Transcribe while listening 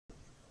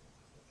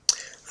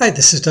Hi,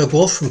 this is Doug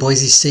Wolf from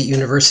Boise State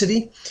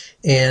University,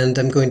 and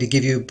I'm going to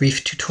give you a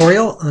brief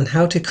tutorial on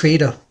how to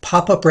create a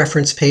pop-up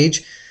reference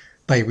page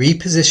by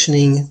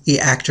repositioning the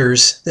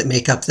actors that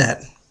make up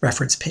that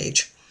reference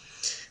page.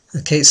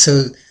 Okay,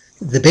 so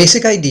the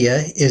basic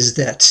idea is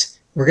that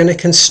we're going to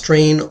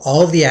constrain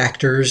all of the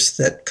actors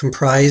that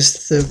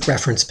comprise the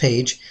reference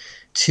page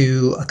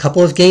to a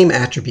couple of game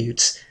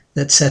attributes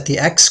that set the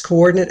X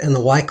coordinate and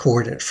the Y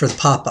coordinate for the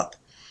pop-up.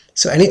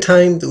 So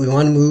anytime that we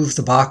want to move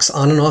the box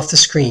on and off the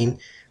screen,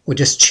 we'll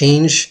just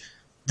change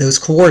those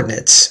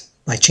coordinates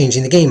by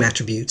changing the game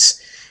attributes,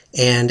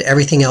 and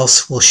everything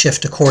else will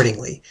shift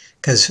accordingly.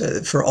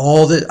 Because for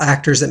all the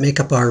actors that make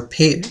up our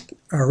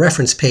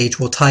reference page,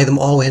 we'll tie them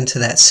all into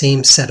that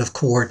same set of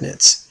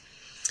coordinates.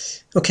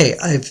 Okay,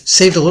 I've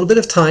saved a little bit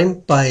of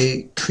time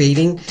by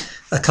creating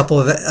a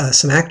couple of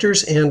some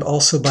actors and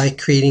also by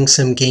creating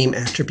some game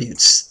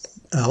attributes.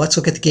 Let's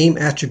look at the game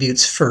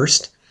attributes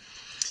first.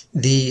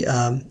 The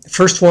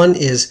first one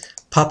is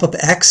pop-up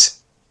X,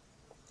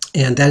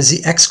 and that is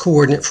the X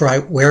coordinate for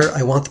where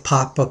I want the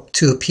pop-up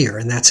to appear,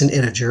 and that's an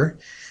integer.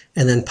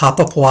 And then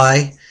pop-up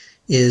Y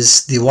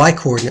is the Y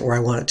coordinate where I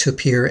want it to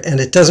appear,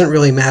 and it doesn't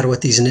really matter what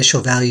these initial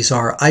values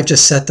are. I've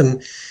just set them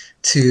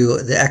to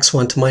the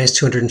X1 to minus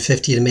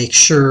 250 to make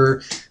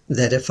sure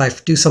that if I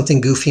do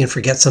something goofy and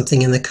forget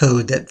something in the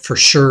code, that for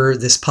sure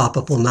this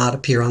pop-up will not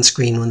appear on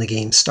screen when the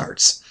game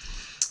starts.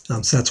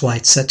 So that's why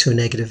it's set to a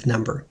negative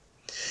number.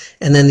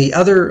 And then the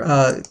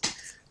other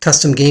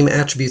custom game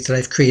attribute that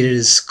I've created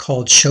is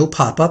called show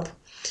pop-up,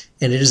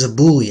 and it is a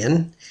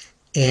Boolean,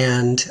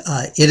 and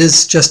it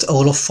is just a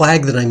little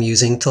flag that I'm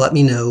using to let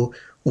me know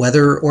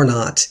whether or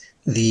not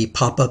the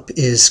pop-up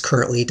is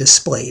currently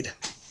displayed.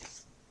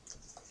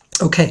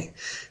 Okay,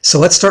 so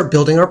let's start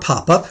building our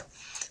pop-up.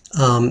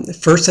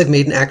 First, I've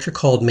made an actor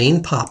called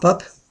main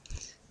pop-up,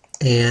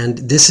 and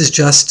this is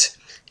just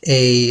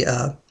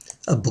a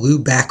blue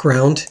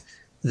background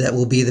that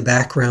will be the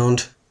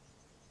background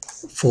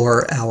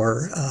for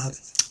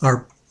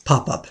our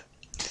pop-up.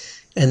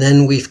 And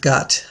then we've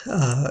got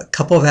a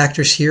couple of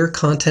actors here.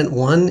 Content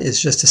 1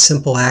 is just a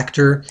simple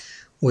actor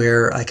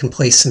where I can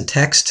place some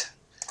text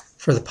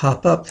for the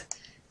pop-up,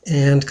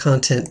 and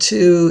content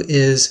 2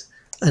 is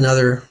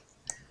another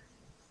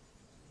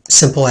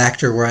simple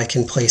actor where I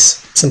can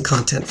place some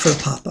content for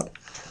the pop-up.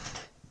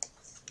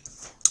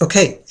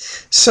 Okay,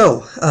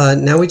 so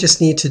now we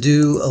just need to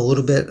do a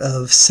little bit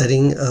of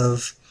setting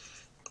of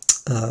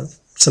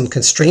some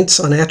constraints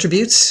on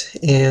attributes,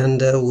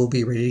 and we'll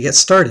be ready to get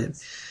started.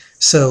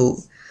 So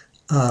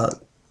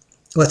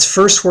let's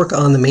first work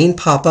on the main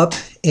pop-up,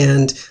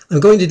 and I'm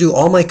going to do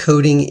all my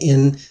coding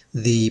in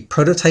the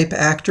prototype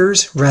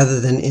actors rather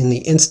than in the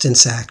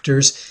instance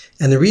actors,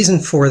 and the reason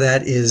for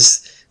that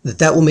is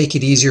that will make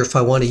it easier if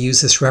I want to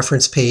use this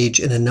reference page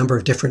in a number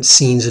of different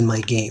scenes in my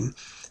game.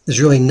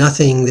 There's really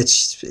nothing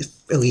that's,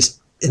 at least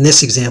in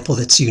this example,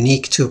 that's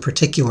unique to a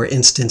particular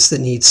instance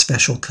that needs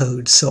special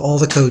code. So all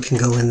the code can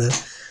go in the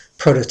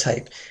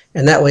prototype.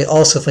 And that way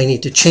also, if I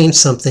need to change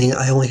something,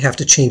 I only have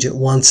to change it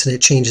once and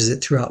it changes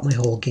it throughout my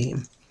whole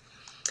game.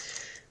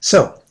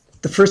 So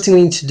the first thing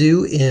we need to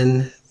do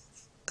in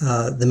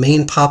the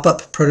main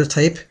pop-up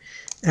prototype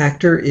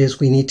actor is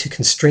we need to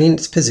constrain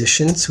its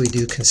position. So we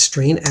do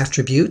constrain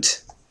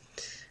attribute,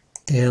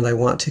 and I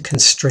want to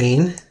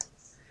constrain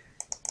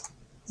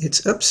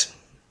its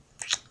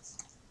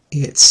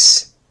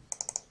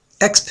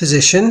X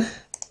position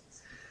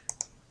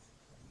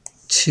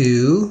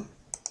to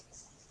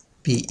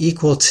be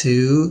equal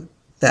to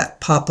that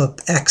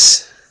pop-up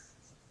X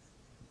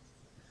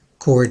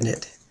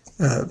coordinate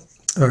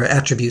or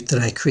attribute that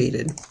I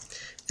created.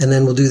 And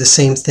then we'll do the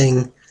same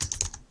thing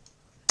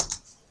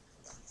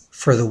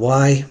for the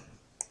Y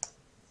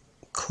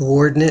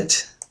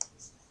coordinate.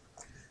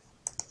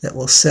 That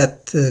will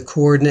set the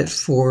coordinate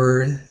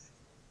for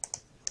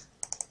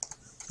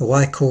the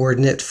Y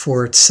coordinate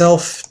for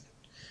itself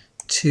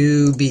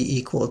to be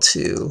equal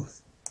to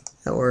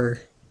our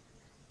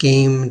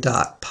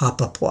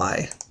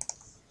game.popupY.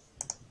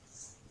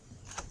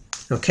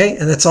 Okay,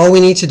 and that's all we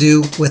need to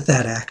do with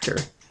that actor.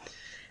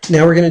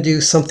 Now we're going to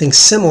do something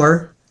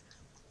similar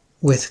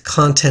with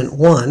content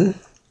 1.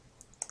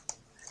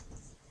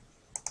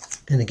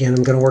 And again,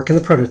 I'm going to work in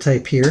the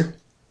prototype here,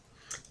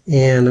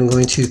 and I'm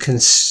going to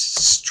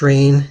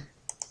constrain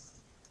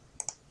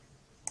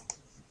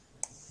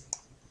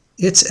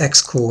its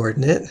X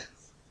coordinate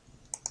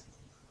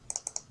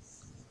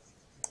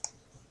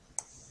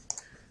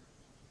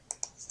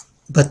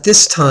but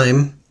this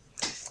time,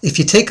 if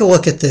you take a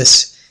look at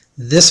this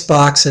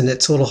box, and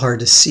it's a little hard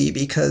to see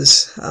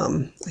because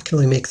I can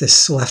only make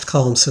this left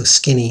column so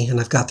skinny, and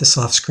I've got this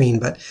off screen,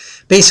 but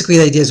basically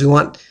the idea is we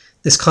want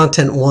this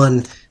content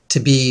 1 to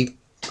be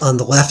on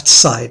the left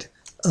side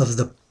of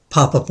the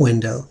pop-up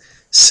window.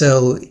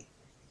 So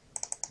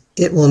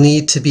it will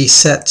need to be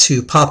set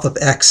to pop-up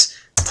X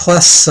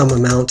plus some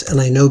amount, and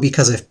I know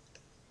because I've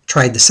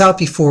tried this out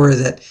before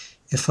that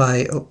if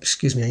I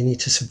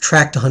need to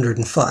subtract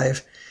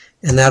 105,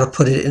 and that'll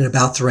put it in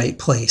about the right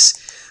place.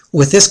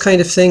 With this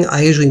kind of thing,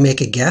 I usually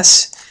make a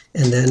guess,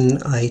 and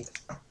then I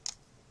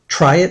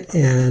try it,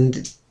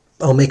 and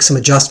I'll make some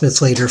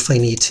adjustments later if I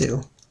need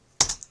to.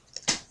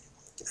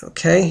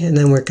 Okay, and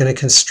then we're going to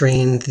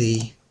constrain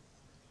the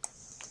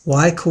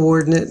y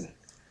coordinate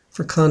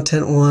for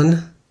content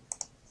 1.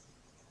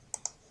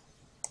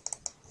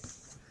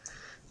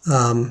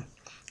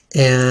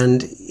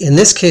 And in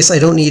this case, I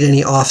don't need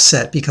any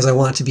offset because I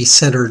want it to be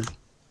centered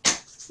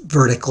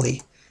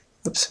vertically.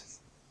 Oops.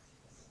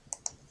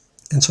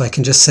 And so I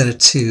can just set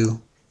it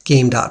to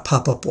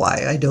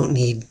game.popupy. I don't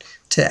need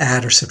to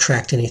add or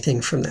subtract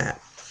anything from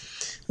that.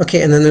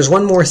 Okay, and then there's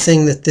one more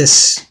thing that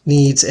this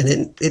needs, and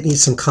it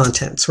needs some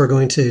content. So we're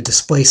going to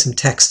display some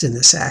text in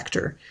this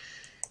actor.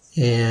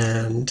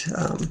 And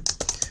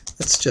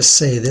let's just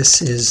say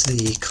this is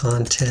the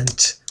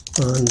content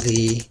on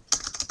the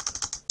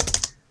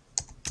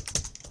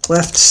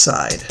left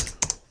side.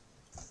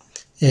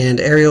 And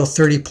Arial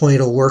 30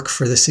 point will work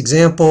for this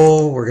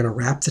example. We're going to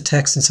wrap the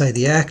text inside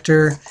the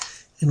actor,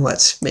 and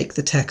let's make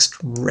the text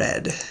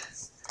red.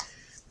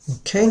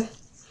 Okay.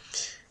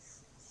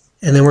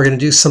 And then we're going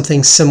to do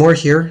something similar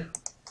here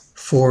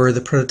for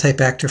the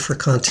prototype actor for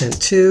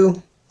content 2.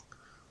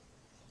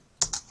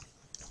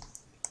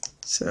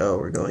 So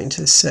we're going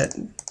to set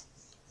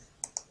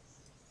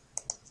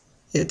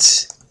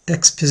its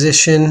X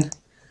position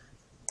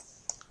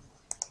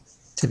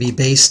to be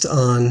based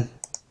on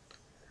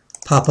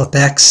pop-up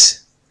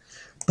X,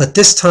 but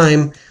this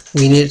time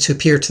we need it to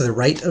appear to the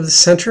right of the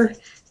center,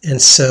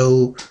 and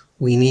so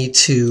we need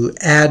to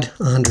add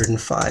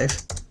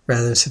 105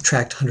 rather than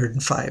subtract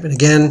 105. And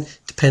again,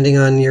 depending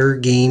on your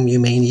game, you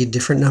may need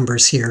different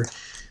numbers here.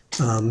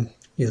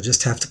 You'll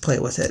just have to play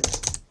with it.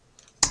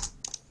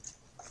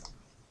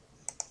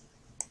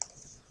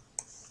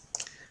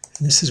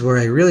 And this is where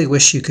I really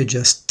wish you could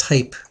just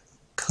type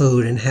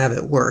code and have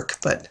it work,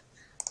 but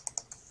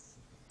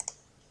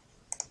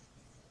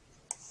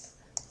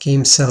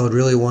GameSalad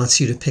really wants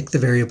you to pick the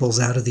variables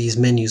out of these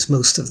menus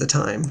most of the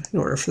time in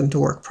order for them to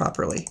work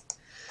properly.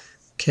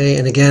 Okay,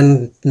 and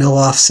again, no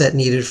offset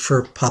needed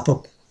for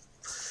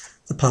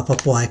the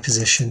pop-up Y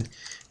position.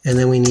 And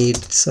then we need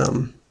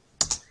some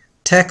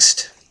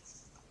text.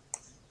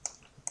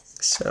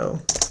 So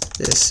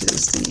this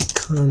is the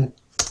content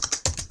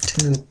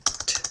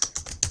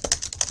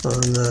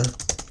on the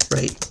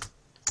right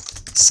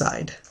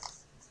side.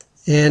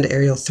 And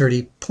Arial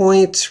 30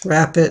 point,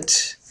 wrap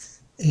it,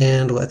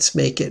 and let's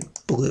make it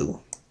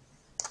blue.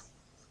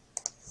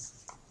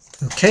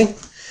 Okay,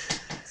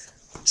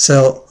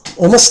 so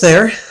almost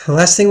there. The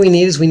last thing we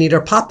need is we need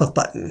our pop-up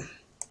button.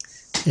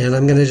 And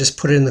I'm going to just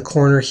put it in the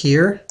corner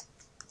here.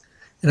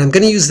 And I'm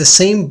going to use the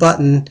same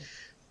button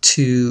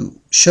to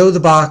show the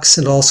box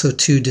and also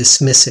to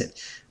dismiss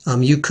it.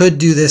 You could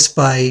do this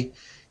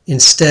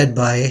instead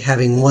by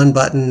having one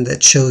button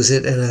that shows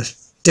it and a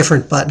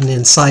different button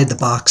inside the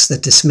box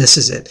that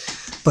dismisses it.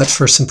 But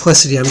for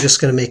simplicity, I'm just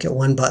going to make it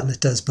one button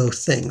that does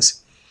both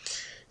things.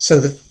 So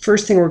the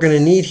first thing we're going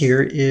to need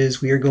here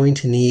is we are going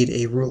to need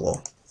a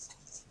rule.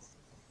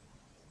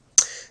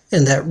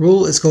 And that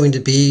rule is going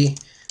to be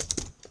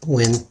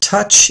when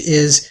touch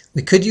is,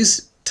 we could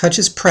use touch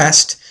is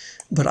pressed,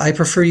 but I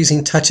prefer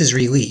using touch is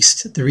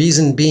released. The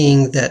reason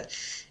being that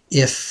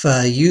if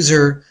a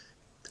user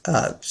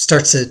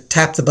starts to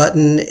tap the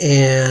button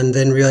and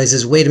then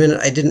realizes, wait a minute,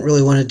 I didn't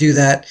really want to do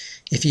that,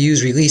 if you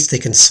use release, they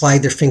can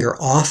slide their finger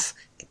off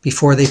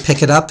before they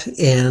pick it up,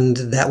 and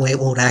that way it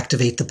won't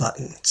activate the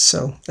button.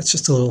 So that's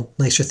just a little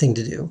nicer thing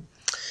to do.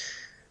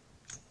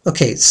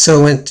 Okay,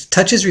 so when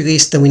touch is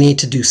released, then we need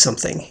to do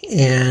something.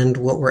 And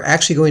what we're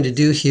actually going to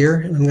do here,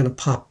 and I'm going to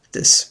pop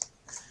this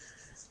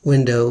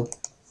window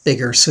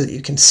bigger so that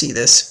you can see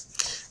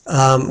this.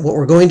 What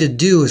we're going to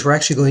do is we're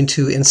actually going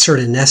to insert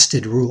a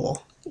nested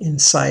rule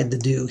inside the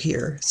do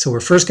here. So we're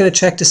first going to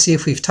check to see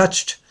if we've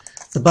touched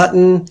the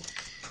button.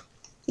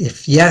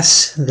 If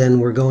yes, then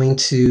we're going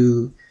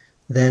to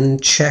then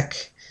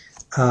check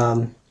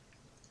to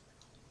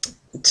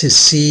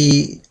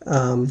see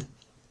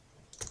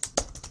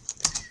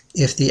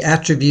if the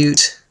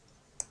attribute,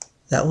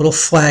 that little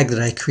flag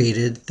that I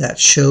created, that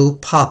show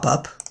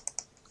pop-up,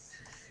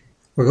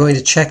 we're going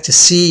to check to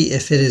see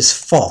if it is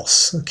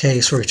false.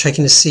 Okay, so we're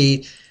checking to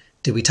see,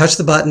 did we touch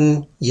the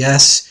button?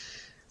 Yes.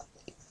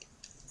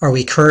 Are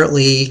we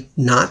currently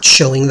not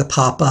showing the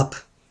pop-up?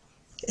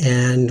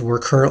 And if we're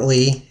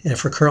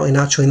currently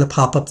not showing the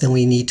pop-up, then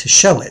we need to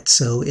show it.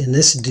 So in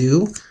this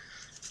do,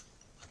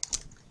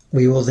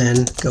 we will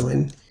then go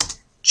and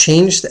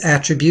change the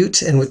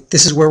attribute, and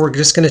this is where we're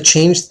just going to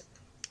change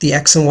the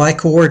X and Y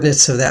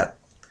coordinates of that,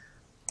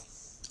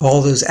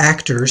 all those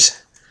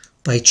actors,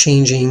 by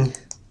changing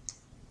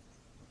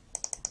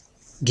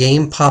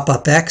game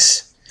pop-up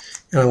X,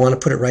 and I want to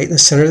put it right in the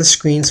center of the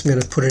screen, so I'm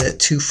going to put it at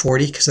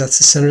 240 because that's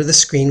the center of the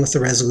screen with the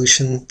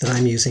resolution that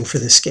I'm using for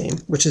this game,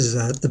 which is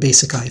the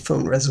basic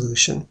iPhone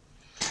resolution.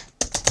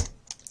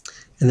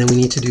 And then we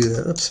need to do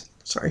the,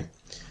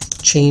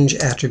 change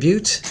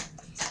attribute,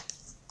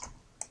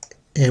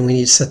 and we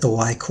need to set the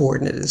Y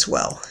coordinate as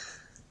well.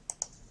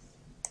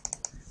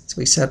 So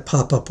we set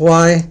pop-up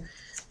Y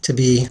to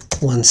be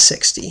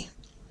 160.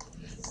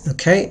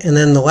 Okay, and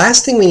then the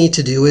last thing we need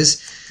to do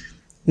is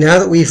now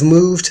that we've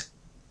moved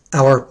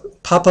our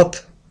pop-up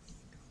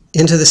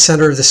into the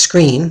center of the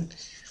screen,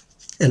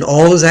 and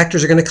all those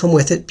actors are going to come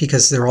with it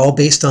because they're all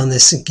based on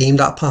this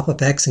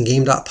game.popupx and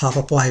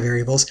game.popupy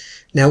variables.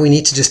 Now we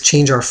need to just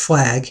change our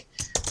flag.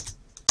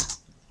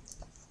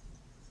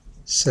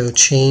 So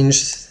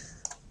change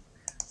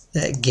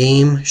that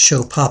game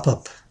show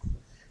pop-up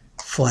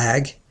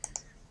flag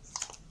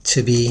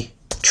to be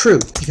true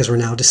because we're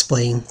now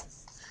displaying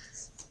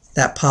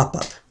that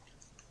pop-up.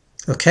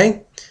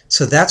 Okay,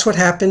 so that's what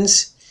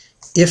happens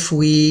if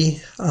we're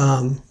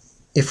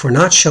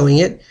not showing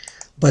it.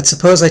 But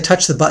suppose I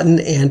touch the button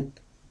and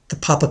the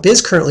pop-up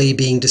is currently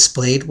being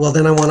displayed. Well,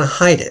 then I want to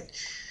hide it.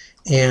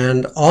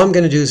 And all I'm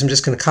going to do is I'm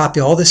just going to copy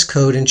all this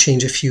code and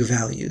change a few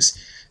values.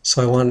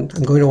 So I'm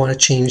going to want to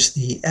change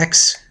the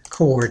x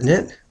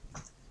coordinate.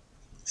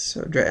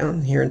 So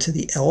down here into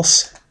the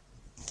else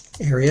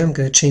area, I'm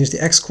going to change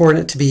the x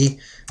coordinate to be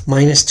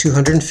minus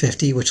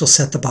 250, which will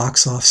set the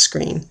box off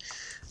screen.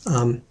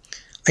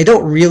 I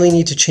don't really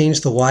need to change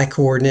the y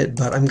coordinate,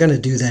 but I'm going to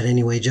do that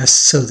anyway,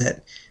 just so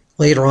that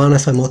later on,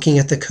 if I'm looking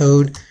at the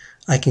code,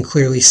 I can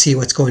clearly see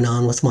what's going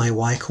on with my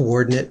y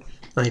coordinate.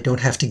 I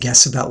don't have to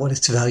guess about what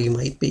its value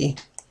might be.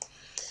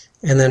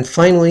 And then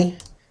finally,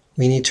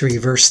 we need to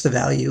reverse the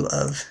value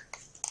of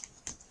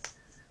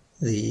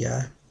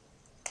the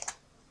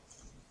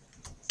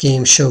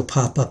game show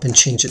pop-up and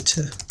change it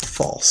to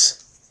false.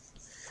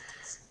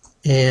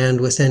 And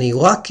with any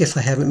luck, if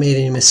I haven't made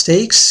any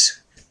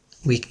mistakes,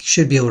 we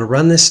should be able to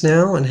run this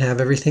now and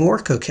have everything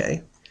work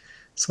okay.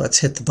 So let's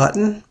hit the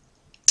button.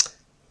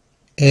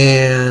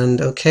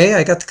 And okay,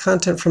 I got the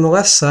content from the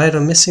left side.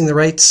 I'm missing the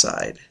right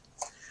side.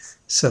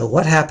 So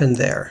what happened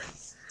there?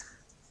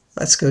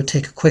 Let's go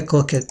take a quick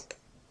look at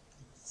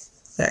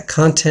that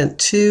content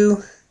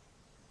too.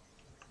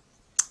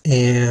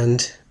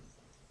 And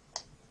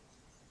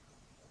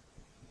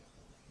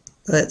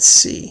let's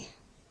see.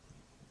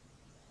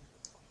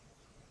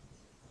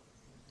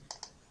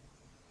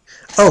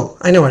 Oh,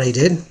 I know what I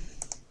did.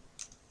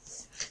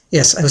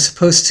 Yes, I was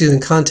supposed to,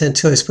 in content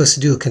 2, I was supposed to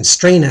do a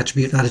constrain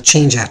attribute, not a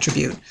change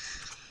attribute.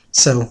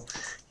 So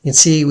you can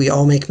see we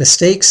all make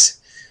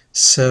mistakes.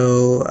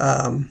 So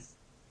I'm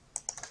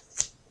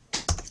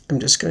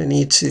just going to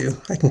need to,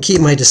 I can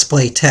keep my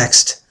display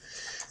text,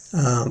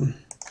 but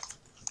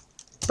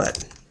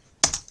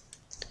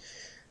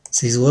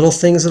it's these little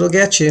things that'll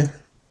get you.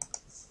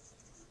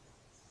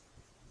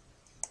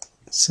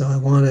 So I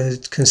want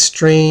to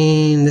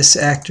constrain this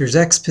actor's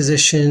X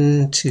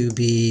position to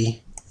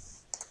be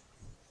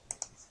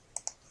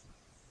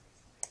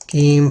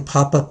game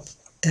pop-up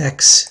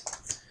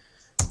X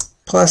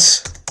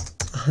plus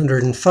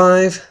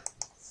 105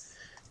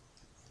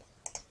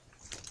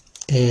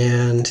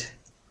 and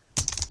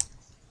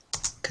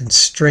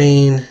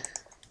constrain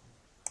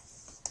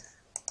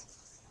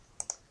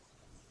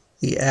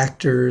the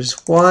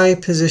actor's Y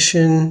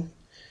position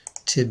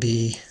to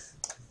be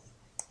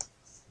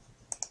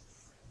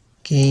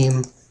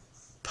game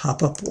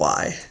pop-up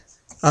Y.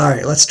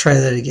 Alright, let's try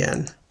that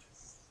again.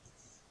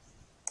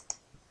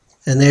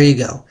 And there you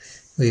go.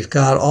 We've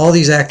got all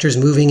these actors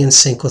moving in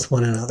sync with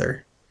one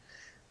another.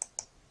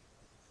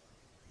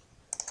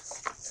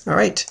 All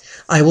right,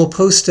 I will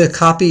post a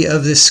copy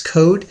of this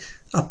code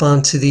up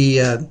onto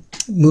the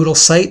Moodle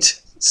site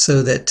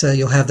so that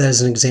you'll have that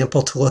as an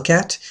example to look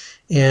at,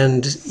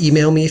 and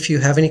email me if you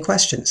have any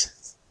questions.